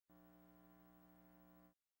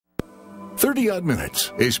30-odd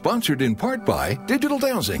Minutes is sponsored in part by Digital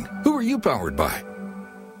Dowsing. Who are you powered by?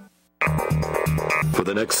 For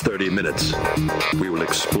the next 30 minutes, we will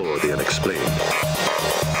explore the unexplained.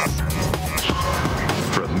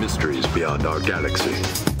 From mysteries beyond our galaxy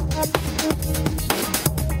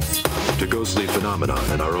to ghostly phenomena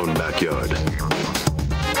in our own backyard.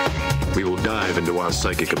 We will dive into our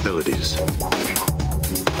psychic abilities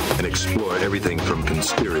and explore everything from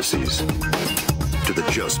conspiracies to the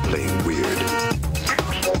just plain weird.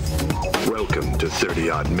 Welcome to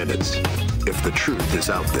 30-odd Minutes. If the truth is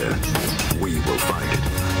out there, we will find it.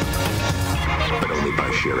 But only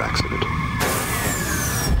by sheer accident.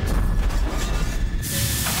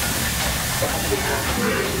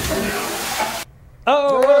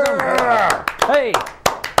 Oh, welcome. Hey,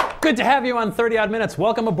 good to have you on 30-odd Minutes.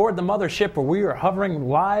 Welcome aboard the mothership where we are hovering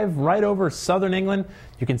live right over southern England.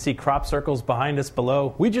 You can see crop circles behind us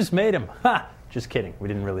below. We just made them. Ha! Just kidding. We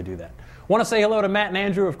didn't really do that. Want to say hello to Matt and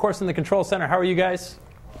Andrew, of course, in the control center. How are you guys?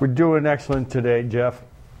 We're doing excellent today, Jeff.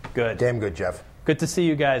 Good. Damn good, Jeff. Good to see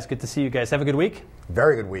you guys. Good to see you guys. Have a good week?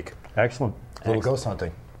 Very good week. Excellent. A little ghost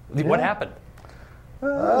hunting. What happened?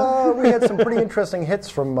 We had some pretty interesting hits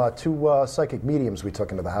from two psychic mediums we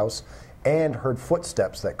took into the house and heard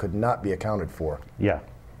footsteps that could not be accounted for. Yeah.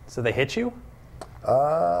 So they hit you?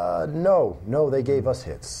 No, they gave us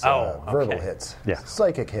hits. Verbal hits. Yeah.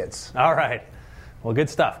 Psychic hits. All right. Well,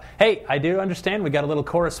 good stuff. Hey, I do understand we got a little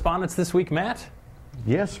correspondence this week, Matt.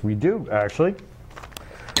 Yes, we do, actually.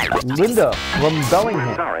 Linda from Bellingham.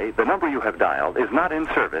 We're sorry, the number you have dialed is not in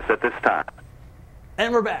service at this time.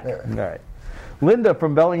 And we're back. There. All right. Linda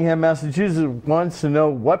from Bellingham, Massachusetts wants to know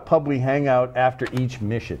what pub we hang out after each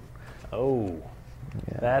mission. Oh,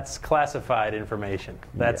 that's classified information.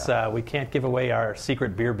 That's we can't give away our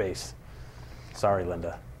secret beer base. Sorry,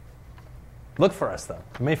 Linda. Look for us, though.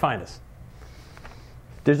 You may find us.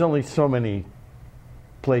 There's only so many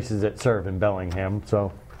places that serve in Bellingham,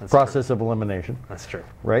 so That's process of elimination. That's true.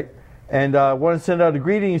 Right? And I want to send out a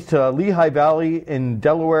greetings to Lehigh Valley in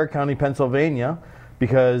Delaware County, Pennsylvania,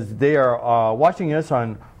 because they are watching us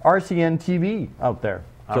on RCN TV out there.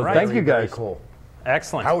 So All right. thank you Very guys. cool.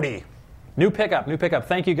 Excellent. Howdy. New pickup.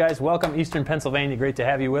 Thank you, guys. Welcome, Eastern Pennsylvania. Great to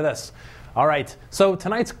have you with us. All right. So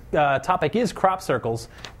tonight's topic is crop circles,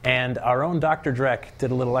 and our own Dr. Dreck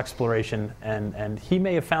did a little exploration, and he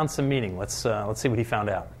may have found some meaning. Let's see what he found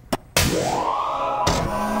out.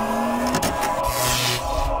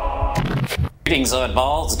 Greetings,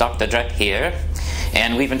 oddballs. Dr. Dreck here.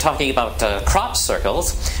 And we've been talking about crop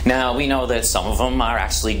circles. Now, we know that some of them are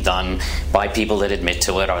actually done by people that admit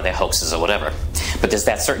to it or they're hoaxes or whatever. But there's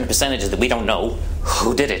that certain percentage that we don't know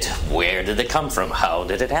who did it, where did it come from, how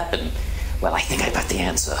did it happen. Well, I think I got the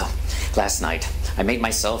answer. Last night, I made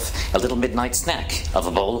myself a little midnight snack of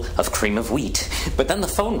a bowl of cream of wheat. But then the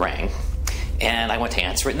phone rang, and I went to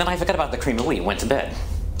answer it, and then I forgot about the cream of wheat and went to bed.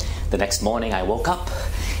 The next morning, I woke up,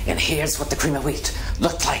 and here's what the cream of wheat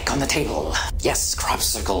looked like on the table. Yes, crop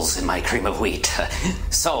circles in my cream of wheat.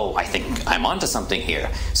 So I think I'm onto something here.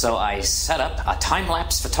 So I set up a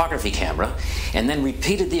time-lapse photography camera and then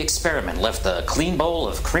repeated the experiment, left a clean bowl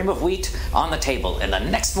of cream of wheat on the table. And the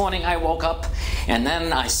next morning I woke up and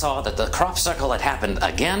then I saw that the crop circle had happened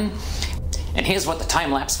again. And here's what the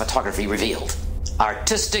time-lapse photography revealed.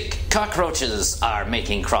 Artistic cockroaches are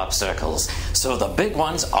making crop circles. So the big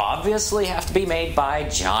ones obviously have to be made by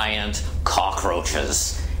giant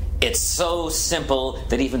cockroaches. It's so simple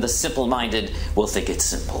that even the simple-minded will think it's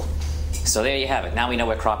simple. So there you have it. Now we know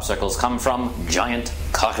where crop circles come from. Giant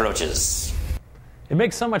cockroaches. It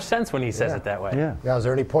makes so much sense when he says it that way. Yeah. Now, is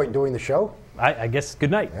there any point in doing the show? I guess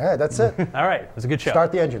good night. Yeah, that's it. All right. It was a good show.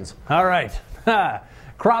 Start the engines. All right.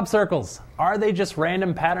 Crop circles. Are they just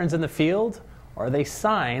random patterns in the field? Or are they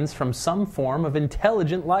signs from some form of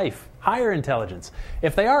intelligent life, higher intelligence?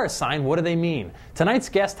 If they are a sign, what do they mean? Tonight's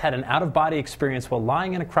guest had an out-of-body experience while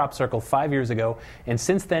lying in a crop circle 5 years ago, and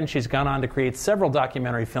since then she's gone on to create several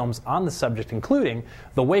documentary films on the subject, including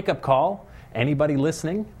The Wake-Up Call, Anybody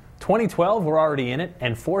Listening?, 2012, We're Already in It,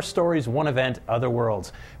 and 4 Stories, 1 Event, Other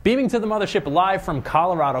Worlds. Beaming to the mothership live from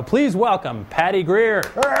Colorado, please welcome Patty Greer.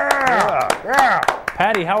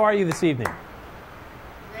 Patty, how are you this evening?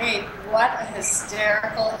 Great. What a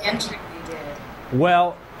hysterical entry you did.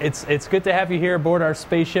 Well, it's good to have you here aboard our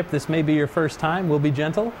spaceship. This may be your first time. We'll be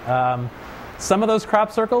gentle. Some of those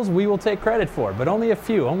crop circles we will take credit for, but only a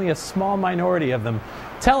few, only a small minority of them.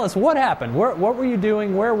 Tell us, what happened? What were you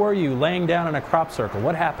doing? Where were you laying down in a crop circle?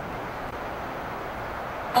 What happened?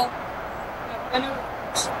 Man,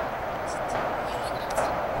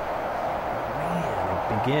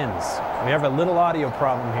 it begins. We have a little audio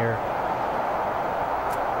problem here.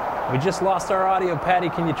 We just lost our audio, Patty.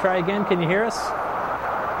 Can you try again? Can you hear us?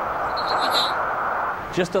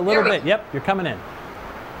 Just a little bit. Yep, you're coming in.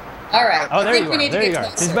 All right. Oh, there you are. There you are.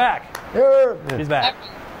 She's back. She's back.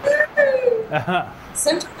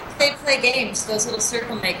 Sometimes they play games, those little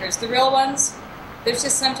circle makers. The real ones, there's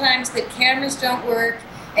just sometimes that cameras don't work,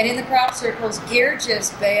 and in the crop circles, gear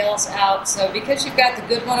just bails out. So because you've got the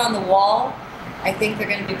good one on the wall, I think they're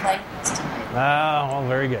going to be playing this tonight. Oh, well,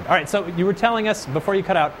 very good. All right, so you were telling us before you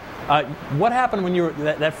cut out, what happened when you were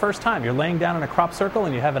that first time? You're laying down in a crop circle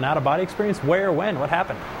and you have an out-of-body experience? Where, when, what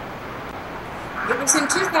happened? It was in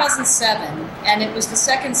 2007, and it was the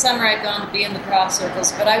second summer I'd gone to be in the crop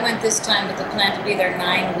circles, but I went this time with the plan to be there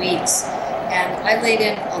 9 weeks, and I laid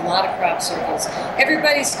in a lot of crop circles.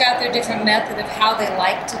 Everybody's got their different method of how they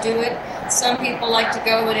like to do it. Some people like to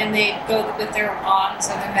go in and they go with their wands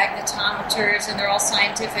and their magnetometers, and they're all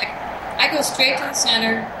scientific. I go straight to the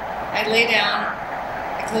center, I lay down,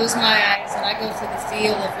 I close my eyes, and I go for the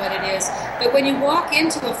feel of what it is. But when you walk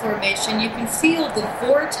into a formation, you can feel the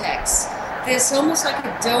vortex. There's almost like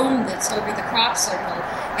a dome that's over the crop circle.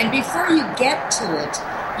 And before you get to it,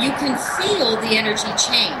 you can feel the energy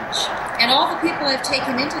change. And all the people I've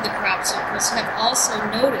taken into the crop circles have also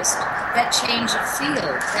noticed that change of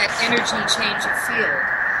field, that energy change of field.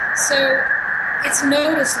 So it's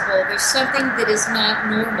noticeable. There's something that is not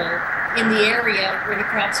normal in the area where the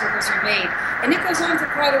crop circles are made. And it goes on for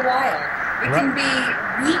quite a while. It can be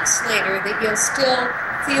weeks later that you'll still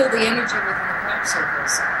feel the energy within the crop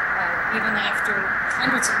circles. Even after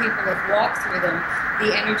hundreds of people have walked through them,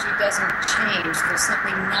 the energy doesn't change. There's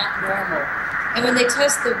something not normal. And when they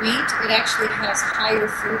test the wheat, it actually has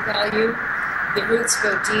higher fruit value. The roots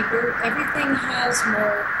go deeper. Everything has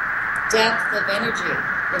more depth of energy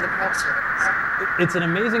in the crop circles. It's an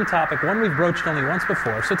amazing topic, one we've broached only once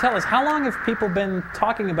before. So tell us, how long have people been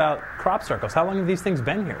talking about crop circles? How long have these things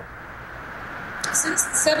been here? Since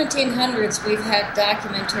the 1700s, we've had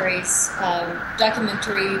documentary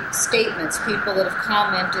statements, people that have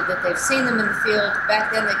commented that they've seen them in the field.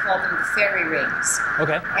 Back then they called them the fairy rings.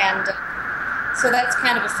 Okay. And so that's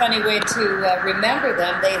kind of a funny way to remember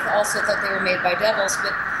them. They also thought they were made by devils.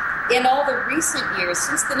 But in all the recent years,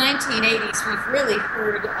 since the 1980s, we've really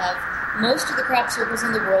heard of most of the crop circles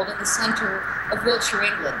in the world in the center of Wiltshire,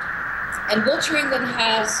 England. And Wiltshire, England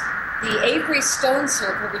has the Avery Stone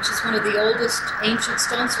Circle, which is one of the oldest ancient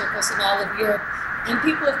stone circles in all of Europe, and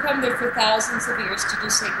people have come there for thousands of years to do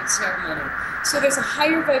sacred ceremony. So there's a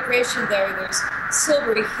higher vibration there. There's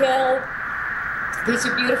Silbury Hill. These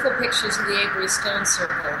are beautiful pictures of the Avery Stone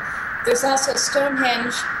Circle. There's also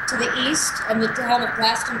Stonehenge to the east and the town of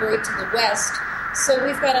Glastonbury to the west. So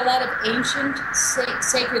we've got a lot of ancient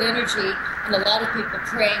sacred energy and a lot of people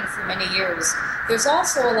praying for many years. There's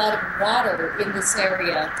also a lot of water in this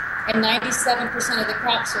area, and 97% of the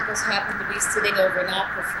crop circles happen to be sitting over an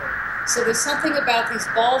aquifer. So there's something about these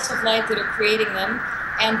balls of light that are creating them,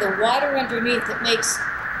 and the water underneath that makes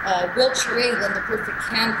Wiltshire, England, the perfect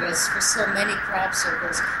canvas for so many crop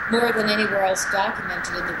circles, more than anywhere else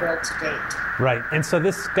documented in the world to date. Right, and so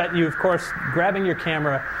this got you, of course, grabbing your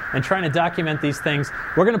camera and trying to document these things.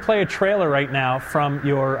 We're going to play a trailer right now from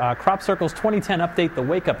your Crop Circles 2010 update, The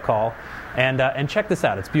Wake Up Call, and check this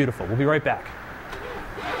out. It's beautiful. We'll be right back.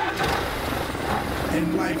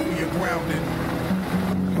 In life we are grounded,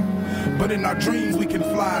 but in our dreams we can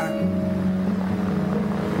fly.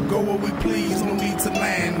 Go where we please, no need to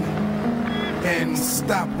land, and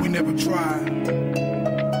stop, we never try.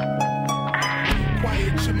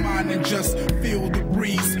 Quiet your mind and just feel the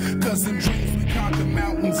breeze, cause in dreams we conquer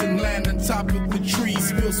mountains and land on top of the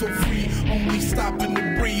trees. Feel so free, only stopping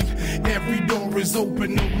to breathe. Every door is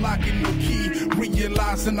open, no locking, no key.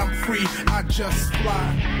 Realizing I'm free, I just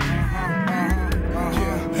fly.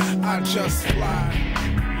 Yeah, I just fly.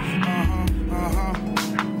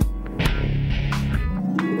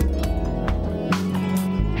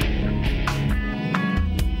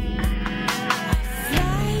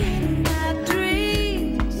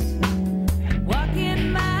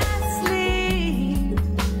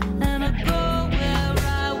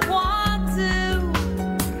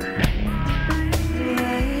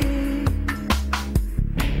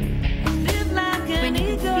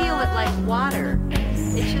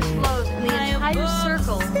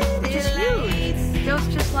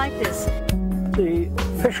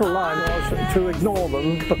 Line was to ignore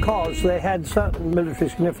them because they had certain military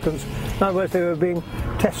significance. In other words, they were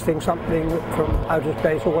testing something from outer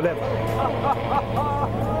space or whatever.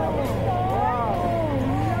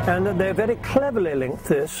 And they very cleverly linked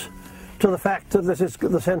this to the fact that this is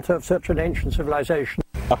the centre of such an ancient civilization.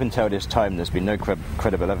 Up until this time, there's been no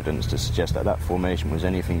credible evidence to suggest that that formation was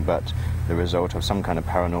anything but the result of some kind of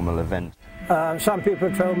paranormal event. Some people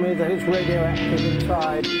told me that it's radioactive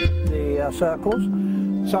inside the circles.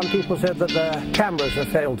 Some people said that the cameras have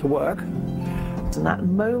failed to work. And that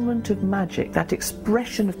moment of magic, that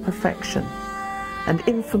expression of perfection and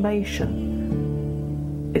information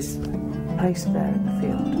is placed there in the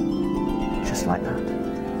field, just like that.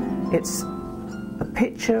 It's a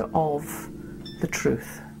picture of the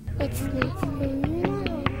truth.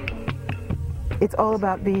 It's all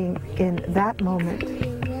about being in that moment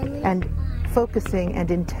and focusing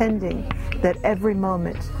and intending that every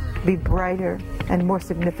moment be brighter and more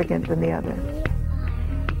significant than the other.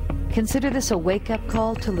 Consider this a wake-up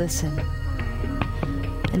call to listen.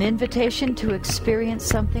 An invitation to experience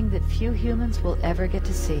something that few humans will ever get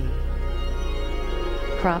to see.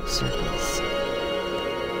 Crop circles.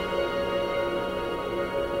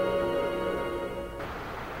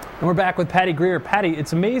 And we're back with Patty Greer. Patty,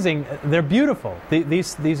 it's amazing. They're beautiful.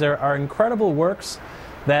 These are incredible works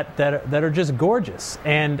that are just gorgeous.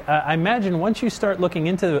 And I imagine once you start looking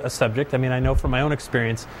into a subject, I mean, I know from my own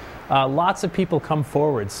experience, lots of people come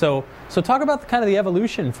forward. So talk about the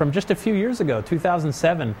evolution from just a few years ago,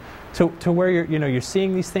 2007, to where you're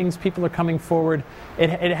seeing these things. People are coming forward.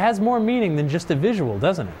 It has more meaning than just a visual,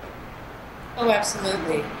 doesn't it? Oh,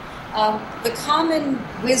 absolutely. The common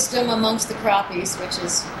wisdom amongst the croppies, which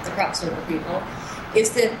is the crop circle people,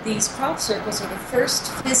 is that these crop circles are the first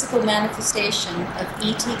physical manifestation of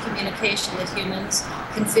ET communication that humans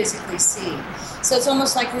can physically see. So it's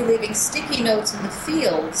almost like they're leaving sticky notes in the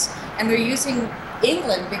fields, and they're using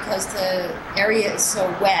England because the area is so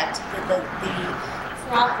wet that the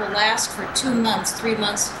crop will last for 2 months, 3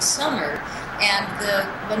 months of summer.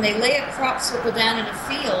 And when they lay a crop circle down in a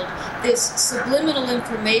field, this subliminal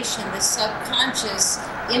information, this subconscious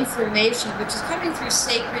information, which is coming through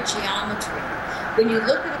sacred geometry. When you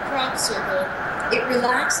look at a crop circle, it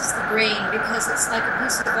relaxes the brain because it's like a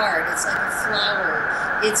piece of art. It's like a flower.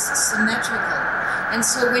 It's symmetrical. And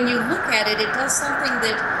so when you look at it, it does something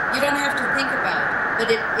that you don't have to think about.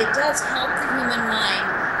 But it does help the human mind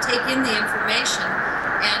take in the information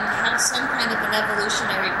and have some kind of an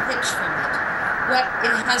evolutionary pitch from it. What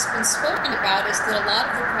it has been spoken about is that a lot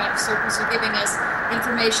of the crop circles are giving us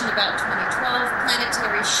information about 2012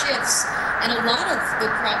 planetary shifts, and a lot of the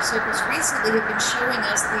crop circles recently have been showing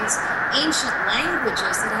us these ancient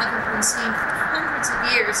languages that haven't been seen for hundreds of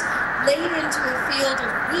years, laid into a field of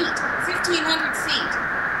wheat, 1,500 feet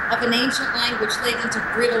of an ancient language laid into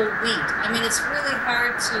brittle wheat. I mean, it's really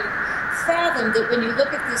hard to fathom that when you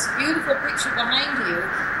look at this beautiful picture behind you,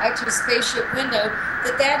 out to the spaceship window,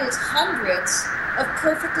 that is hundreds of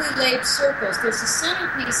perfectly laid circles. There's a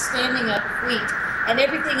centerpiece standing up of wheat, and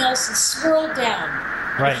everything else is swirled down.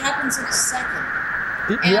 Right. It happens in a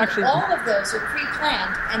second. All of those are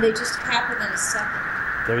pre-planned, and they just happen in a second.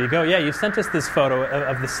 There you go. Yeah, you sent us this photo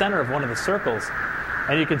of the center of one of the circles,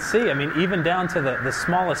 and you can see, I mean, even down to the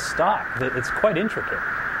smallest stalk, it's quite intricate.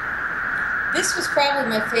 This was probably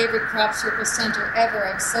my favorite crop circle center ever.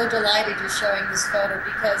 I'm so delighted you're showing this photo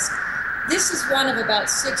because this is one of about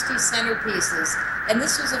 60 centerpieces, and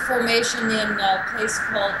this was a formation in a place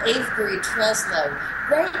called Avebury, Treslow,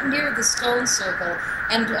 right near the stone circle.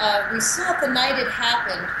 And we saw it the night it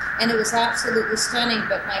happened, and it was absolutely stunning,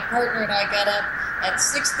 but my partner and I got up at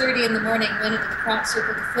 6:30 in the morning, went into the crop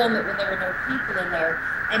circle to film it when there were no people in there,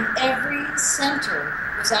 and every center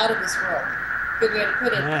was out of this world. Good way to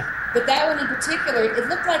put it. Yeah. But that one in particular, it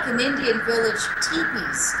looked like an Indian village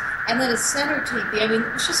teepees, and then a center teepee. I mean,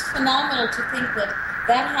 it was just phenomenal to think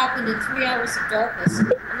that happened in 3 hours of darkness,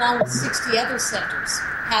 along with 60 other centers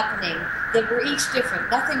happening that were each different.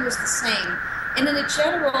 Nothing was the same. And in a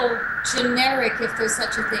generic, if there's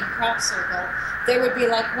such a thing, crop circle, there would be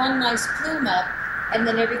like one nice plume up, and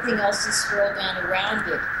then everything else is swirled down around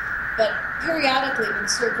it. But periodically, when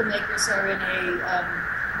circle makers are in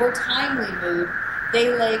a more timely mood, they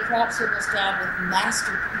lay crop circles down with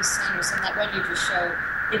masterpiece centers, and that one you just showed,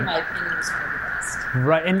 in my opinion, was one of the best.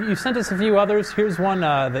 Right, and you sent us a few others. Here's one,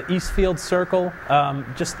 the Eastfield Circle,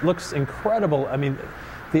 just looks incredible. I mean,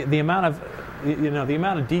 the amount of the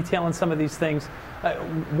amount of detail in some of these things.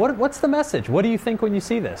 What's the message? What do you think when you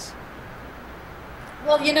see this?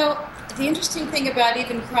 Well, the interesting thing about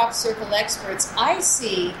even crop circle experts, I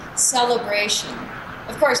see celebration.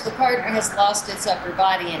 Of course, the partner has lost its upper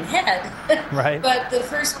body and head, right. But the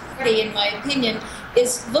first party, in my opinion,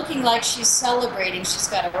 is looking like she's celebrating. She's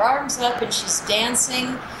got her arms up and she's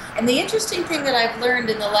dancing. And the interesting thing that I've learned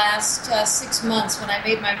in the last 6 months when I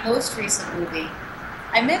made my most recent movie,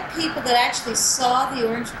 I met people that actually saw the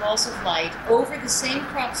orange balls of light over the same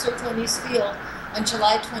crop circle in Eastfield on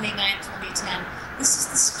July 29, 2010. This is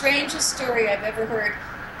the strangest story I've ever heard,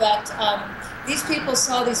 but these people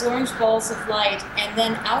saw these orange balls of light, and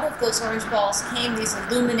then out of those orange balls came these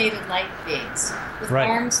illuminated light beings with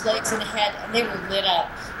arms, legs, and a head, and they were lit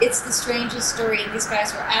up. It's the strangest story, and these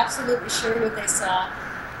guys were absolutely sure what they saw.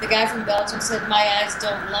 The guy from Belgium said, "My eyes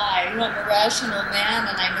don't lie. I'm a rational man,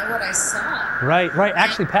 and I know what I saw." Right.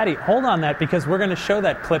 Actually, Patty, hold on that, because we're going to show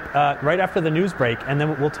that clip right after the news break, and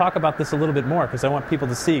then we'll talk about this a little bit more, because I want people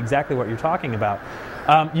to see exactly what you're talking about.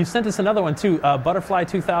 You sent us another one, too, Butterfly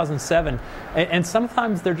 2007, and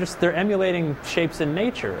sometimes they're emulating shapes in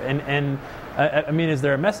nature. And I mean, is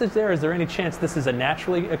there a message there? Is there any chance this is a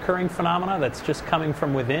naturally occurring phenomena that's just coming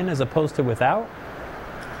from within as opposed to without?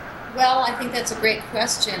 Well, I think that's a great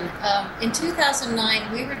question. In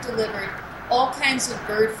 2009, we were delivered all kinds of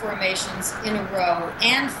bird formations in a row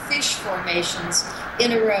and fish formations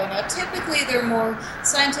in a row. Now, typically they're more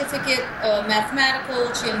scientific,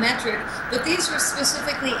 mathematical, geometric, but these were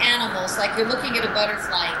specifically animals, like you're looking at a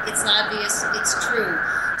butterfly. It's obvious, it's true.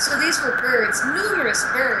 So these were birds, numerous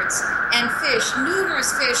birds, and fish,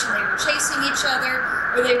 numerous fish, and they were chasing each other,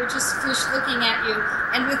 or they were just fish looking at you.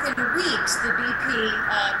 And within weeks, the BP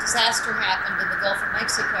disaster happened in the Gulf of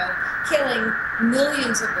Mexico, killing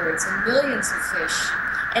millions of birds and millions of fish.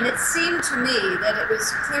 And it seemed to me that it was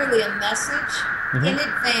clearly a message in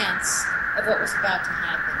advance of what was about to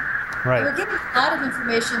happen. Right. And we're getting a lot of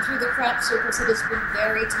information through the crop circles that has been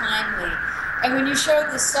very timely. And when you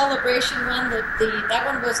showed the celebration one, that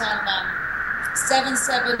one was on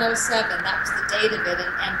 7707. That was the date of it.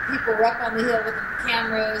 And people were up on the hill with the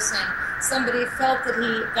cameras, and somebody felt that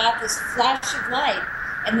he got this flash of light.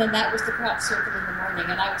 And then that was the crop circle in the morning,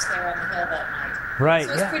 and I was there on the hill that night. Right.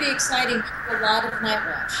 So it's pretty exciting. A lot of night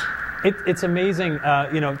watch. It's amazing,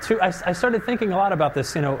 too. I started thinking a lot about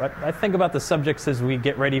this. I think about the subjects as we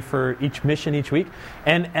get ready for each mission each week,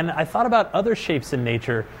 and I thought about other shapes in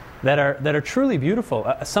nature that are truly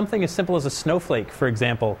beautiful. Something as simple as a snowflake, for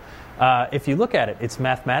example. If you look at it, it's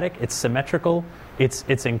mathematic, it's symmetrical,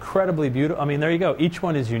 it's incredibly beautiful. I mean, there you go. Each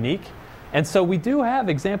one is unique, and so we do have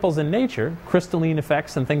examples in nature, crystalline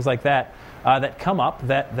effects and things like that, that come up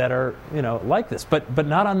that are like this, but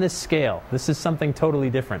not on this scale. This is something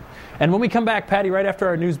totally different. And when we come back, Patty, right after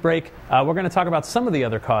our news break, we're going to talk about some of the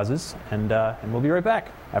other causes, and we'll be right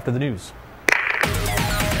back after the news.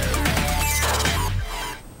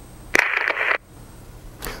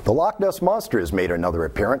 The Loch Ness Monster has made another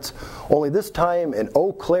appearance, only this time in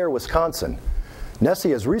Eau Claire, Wisconsin. Nessie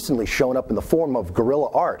has recently shown up in the form of gorilla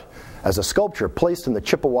art as a sculpture placed in the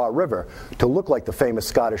Chippewa River to look like the famous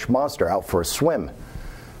Scottish monster out for a swim.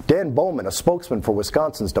 Dan Bowman, a spokesman for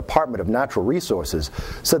Wisconsin's Department of Natural Resources,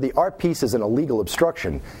 said the art piece is an illegal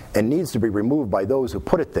obstruction and needs to be removed by those who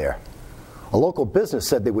put it there. A local business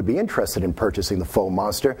said they would be interested in purchasing the faux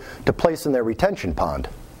monster to place in their retention pond.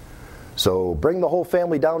 So bring the whole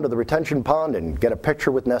family down to the retention pond and get a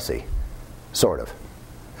picture with Nessie. Sort of.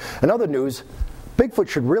 In other news, Bigfoot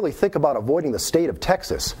should really think about avoiding the state of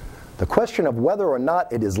Texas. The question of whether or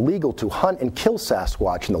not it is legal to hunt and kill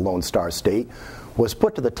Sasquatch in the Lone Star State was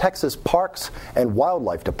put to the Texas Parks and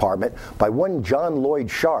Wildlife Department by one John Lloyd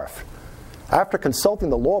Scharf. After consulting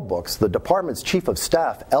the law books, the department's chief of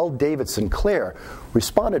staff, L. David Sinclair,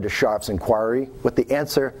 responded to Scharf's inquiry with the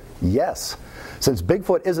answer, yes. Since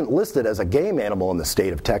Bigfoot isn't listed as a game animal in the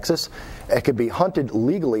state of Texas, it could be hunted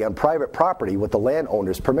legally on private property with the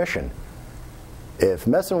landowner's permission. If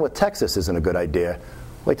messing with Texas isn't a good idea,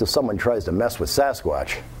 wait till someone tries to mess with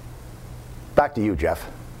Sasquatch. Back to you, Jeff.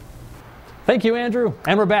 Thank you, Andrew.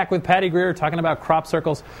 And we're back with Patty Greer talking about crop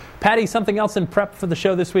circles. Patty, something else in prep for the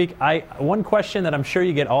show this week. One question that I'm sure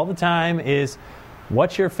you get all the time is,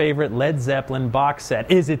 what's your favorite Led Zeppelin box set?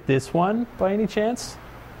 Is it this one, by any chance?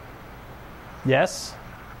 Yes?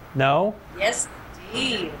 No? Yes,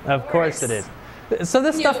 indeed. Of course it is. So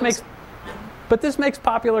this stuff makes... But this makes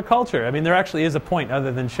popular culture. I mean, there actually is a point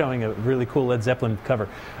other than showing a really cool Led Zeppelin cover.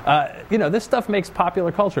 This stuff makes popular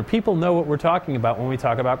culture. People know what we're talking about when we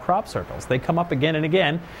talk about crop circles. They come up again and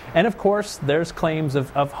again. And, of course, there's claims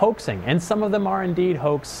of hoaxing. And some of them are indeed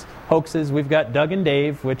hoaxes. We've got Doug and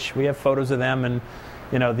Dave, which we have photos of them.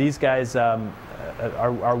 And, these guys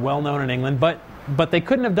are well known in England. But they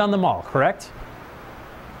couldn't have done them all, correct?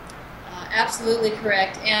 Absolutely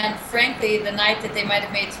correct. And, frankly, the night that they might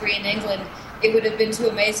have made 3 in England, it would have been too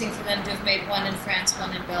amazing for them to have made 1 in France,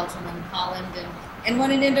 1 in Belgium, 1 in Holland, and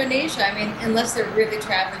 1 in Indonesia. I mean, unless they're really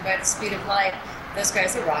traveling by the speed of light, those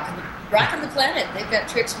guys are rocking the planet. They've got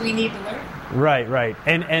tricks we need to learn. Right, right.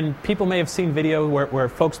 And people may have seen video where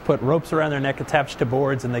folks put ropes around their neck attached to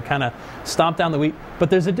boards and they kind of stomp down the wheat. But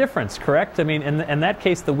there's a difference, correct? I mean, in that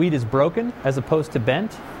case, the wheat is broken as opposed to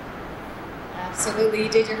bent? Absolutely, you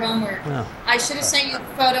did your homework. Oh. I should have sent you the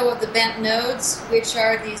photo of the bent nodes, which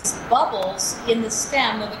are these bubbles in the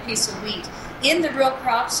stem of a piece of wheat. In the real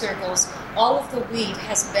crop circles, all of the wheat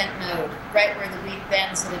has a bent node, right where the wheat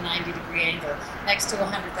bends at a 90-degree angle, next to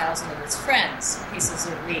 100,000 of its friends, pieces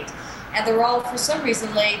of wheat. And they're all, for some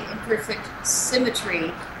reason, laid in perfect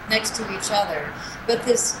symmetry next to each other. But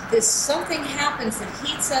this something happens that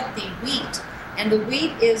heats up the wheat, and the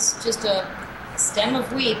wheat is just a stem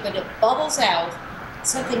of wheat, but it bubbles out,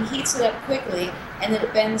 something heats it up quickly, and then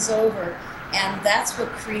it bends over. And that's what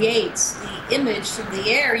creates the image from the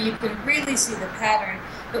air. You can really see the pattern.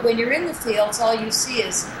 But when you're in the fields, all you see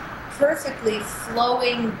is perfectly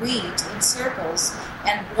flowing wheat in circles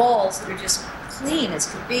and walls that are just clean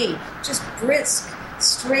as could be. Just brisk,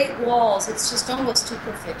 straight walls. It's just almost too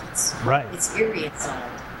perfect. It's eerie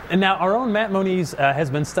inside. And now our own Matt Moniz has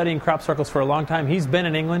been studying crop circles for a long time. He's been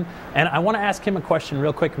in England, and I want to ask him a question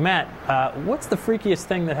real quick. Matt, what's the freakiest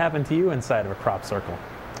thing that happened to you inside of a crop circle?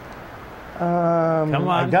 Come on.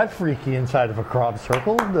 I got freaky inside of a crop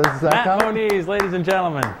circle. Does that Matt count? Moniz, ladies and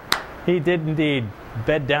gentlemen. He did indeed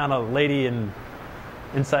bed down a lady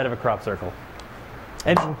inside of a crop circle.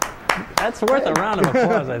 And that's worth a round of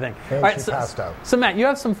applause, I think. And all right, she passed out. So Matt, you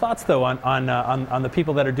have some thoughts though on the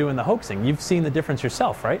people that are doing the hoaxing. You've seen the difference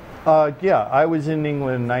yourself, right? Yeah, I was in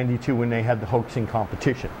England in '92 when they had the hoaxing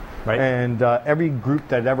competition. Right. And every group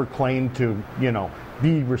that ever claimed to,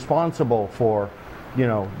 be responsible for,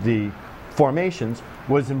 the formations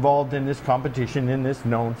was involved in this competition in this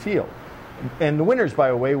known field. And the winners, by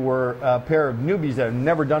the way, were a pair of newbies that had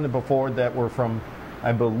never done it before that were from,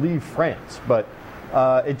 I believe, France. But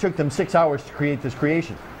it took them 6 hours to create this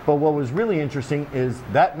creation. But what was really interesting is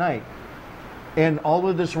that night, in all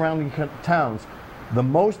of the surrounding towns, the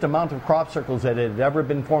most amount of crop circles that had ever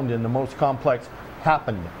been formed in the most complex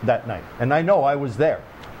happened that night. And I know I was there.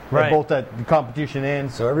 Right. Both at the competition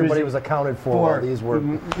and... So everybody was accounted for. These were...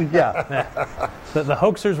 Yeah. The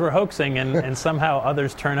hoaxers were hoaxing, and somehow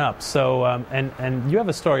others turn up. So, and you have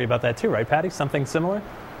a story about that too, right, Patty? Something similar?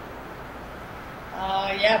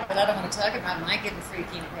 Yeah, but I don't want to talk about my getting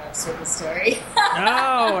freaky in crop circle story.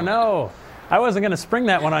 No. I wasn't going to spring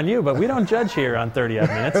that one on you, but we don't judge here on 30-odd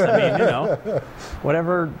minutes. I mean,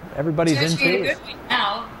 whatever everybody's Judge into. me a good one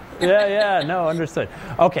now. No, understood.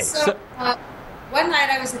 Okay, so one night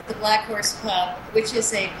I was at the Black Horse Pub, which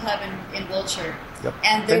is a pub in Wiltshire. Yep.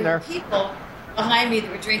 And there were people behind me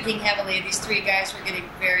that were drinking heavily. These three guys were getting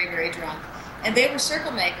very, very drunk. And they were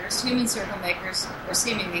circle makers, human circle makers, or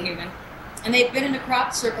seemingly human. And they'd been in a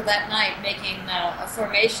crop circle that night making a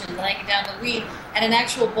formation, laying down the wheat, and an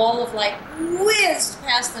actual ball of light whizzed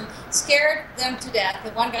past them, scared them to death.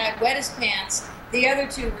 The one guy wet his pants. The other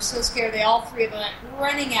two were so scared, all three of them went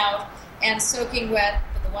running out and soaking wet.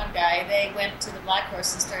 For the one guy, they went to the Black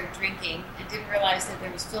Horse and started drinking and didn't realize that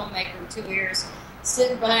there was a filmmaker with 2 ears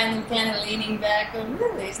sitting behind them, kind of leaning back, going,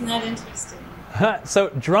 really, isn't that interesting? So,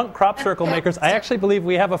 drunk crop circle makers, I actually believe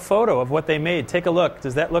we have a photo of what they made. Take a look.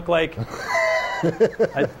 Does that look like...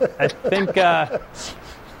 I think that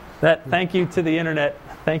thank you to the internet.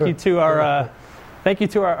 Thank you to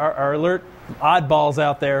our alert oddballs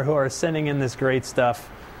out there who are sending in this great stuff.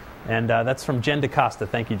 And that's from Jen DaCosta.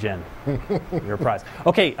 Thank you, Jen. Your prize.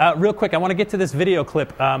 Okay, real quick, I want to get to this video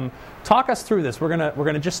clip. Talk us through this. We're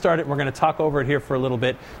gonna just start it. We're gonna talk over it here for a little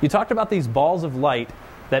bit. You talked about these balls of light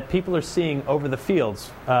that people are seeing over the fields.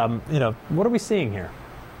 What are we seeing here?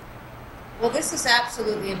 Well, this is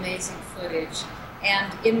absolutely amazing footage.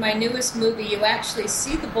 And in my newest movie, you actually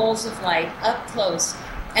see the balls of light up close.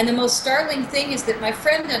 And the most startling thing is that my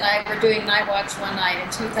friend and I were doing Night Watch one night in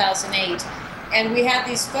 2008. And we had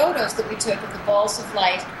these photos that we took of the balls of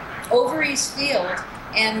light over East Field.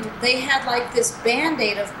 And they had like this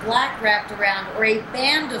Band-Aid of black wrapped around, or a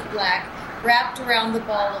band of black wrapped around the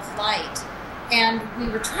ball of light. And we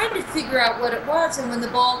were trying to figure out what it was, and when the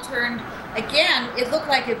ball turned again, it looked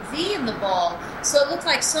like a V in the ball. So it looked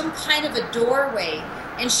like some kind of a doorway.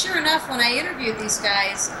 And sure enough, when I interviewed these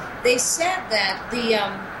guys, they said that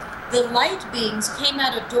the light beams came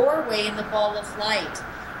out a doorway in the ball of light.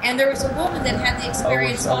 And there was a woman that had the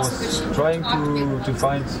experience I was trying to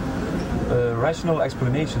find rational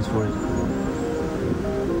explanations for it.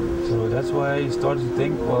 So that's why I started to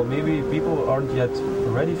think, well, maybe people aren't yet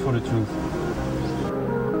ready for the truth.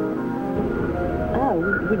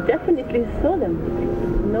 We definitely saw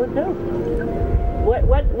them, no doubt.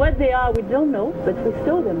 What they are, we don't know, but we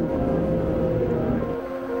saw them.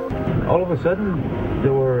 All of a sudden,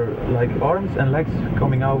 there were like arms and legs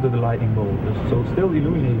coming out of the lightning bolt. So still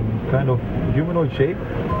illuminating, kind of humanoid shape,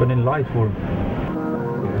 but in light form.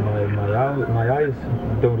 My eyes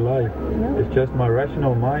don't lie. No. It's just my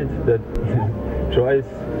rational mind that tries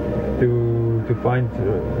to find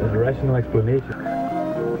a rational explanation.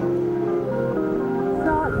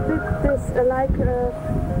 So this like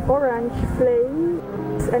orange flame,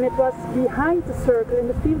 and it was behind the circle, in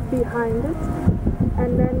the field behind it.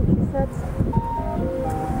 And then she said,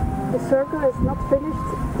 the circle is not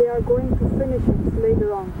finished, they are going to finish it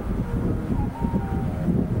later on.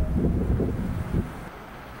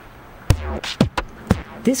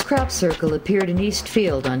 This crop circle appeared in East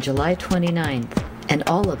Field on July 29th, and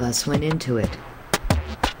all of us went into it.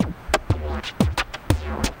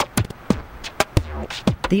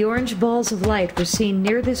 The orange balls of light were seen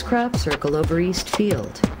near this crop circle over East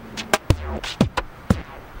Field.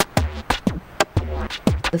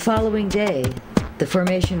 The following day, the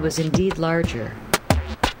formation was indeed larger.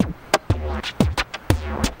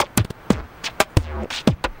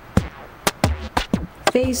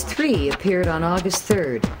 Phase 3 appeared on August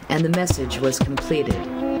 3rd, and the message was completed.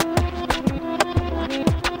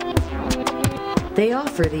 They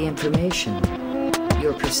offer the information.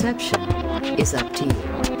 Your perception is up to you.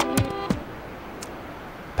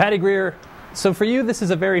 Patty Greer, so for you this is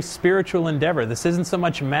a very spiritual endeavor. This isn't so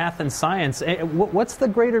much math and science. What's the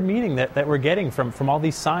greater meaning that we're getting from all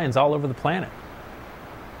these signs all over the planet?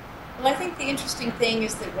 Well, I think the interesting thing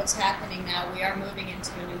is that what's happening now, we are moving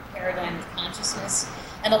into a new paradigm of consciousness,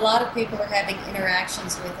 and a lot of people are having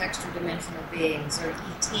interactions with extra-dimensional beings, or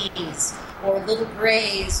ETs, or little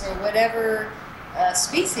grays, or whatever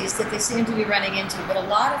species that they seem to be running into. But a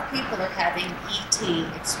lot of people are having ET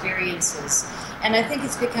experiences, and I think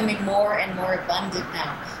it's becoming more and more abundant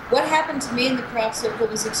now. What happened to me in the crop circle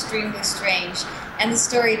was extremely strange, and the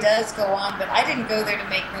story does go on, but I didn't go there to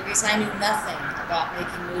make movies. I knew nothing about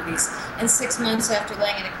making movies. And 6 months after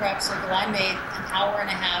laying in a crop circle, I made an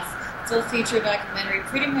hour-and-a-half full-feature documentary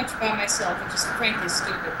pretty much by myself, which is frankly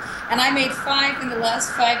stupid. And I made 5 in the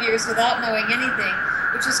last 5 years without knowing anything,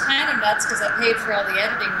 which is kind of nuts because I paid for all the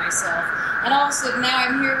editing myself. And all of a sudden now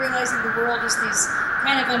I'm here realizing the world is these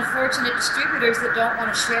kind of unfortunate distributors that don't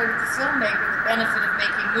want to share with the filmmaker the benefit of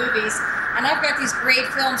making movies. And I've got these great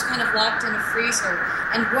films kind of locked in a freezer.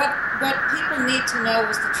 And what people need to know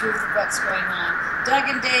is the truth of what's going on.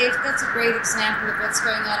 Doug and Dave, that's a great example of what's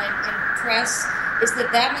going on in press, is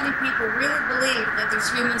that many people really believe that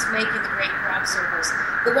there's humans making the great crop circles.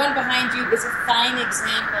 The one behind you is a fine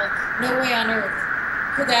example. No way on earth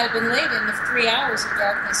could that have been laid in the 3 hours of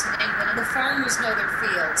darkness in England. And the farmers know their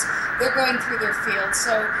fields. They're going through their fields.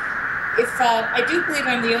 So if I do believe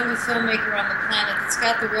I'm the only filmmaker on the planet that's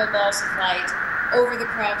got the real balls of light over the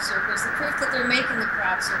crop circles, the proof that they're making the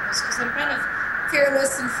crop circles, because I'm kind of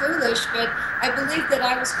fearless and foolish, but I believe that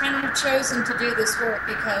I was kind of chosen to do this work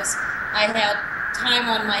because I had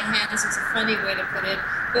time on my hands, is a funny way to put it,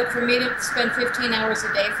 but for me to spend 15 hours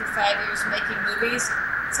a day for 5 years making movies,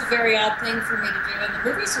 it's a very odd thing for me to do, and the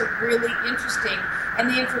movies are really interesting,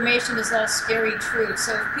 and the information is all scary true.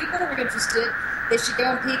 So if people are interested, they should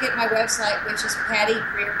go and peek at my website, which is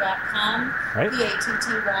pattygreer.com, right.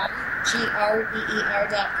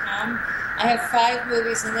 PATTYGREER.com. I have 5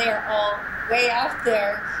 movies, and they are all way out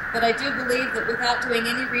there, but I do believe that without doing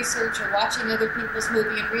any research or watching other people's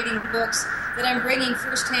movie and reading books, that I'm bringing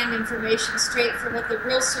first-hand information straight from what the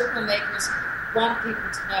real circle makers want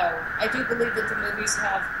people to know. I do believe that the movies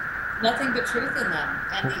have nothing but truth in them,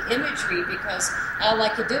 and the imagery, because all I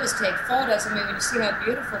could do is take photos. I mean, when you see how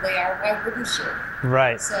beautiful they are, why wouldn't you?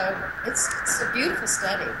 Right. So it's a beautiful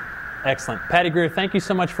study. Excellent. Patty Greer, thank you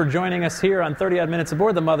so much for joining us here on 30 Odd Minutes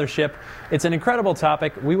Aboard the Mothership. It's an incredible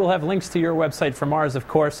topic. We will have links to your website from ours, of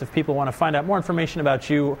course, if people want to find out more information about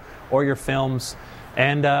you or your films.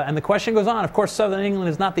 And the question goes on. Of course, Southern England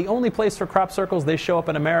is not the only place for crop circles. They show up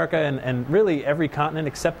in America and really every continent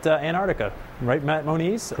except Antarctica. Right, Matt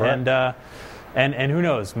Moniz? Correct. And who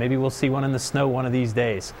knows, maybe we'll see one in the snow one of these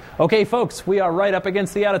days. Okay, folks, we are right up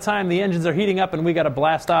against the out of time. The engines are heating up, and we got to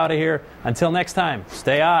blast out of here. Until next time,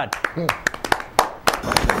 stay odd.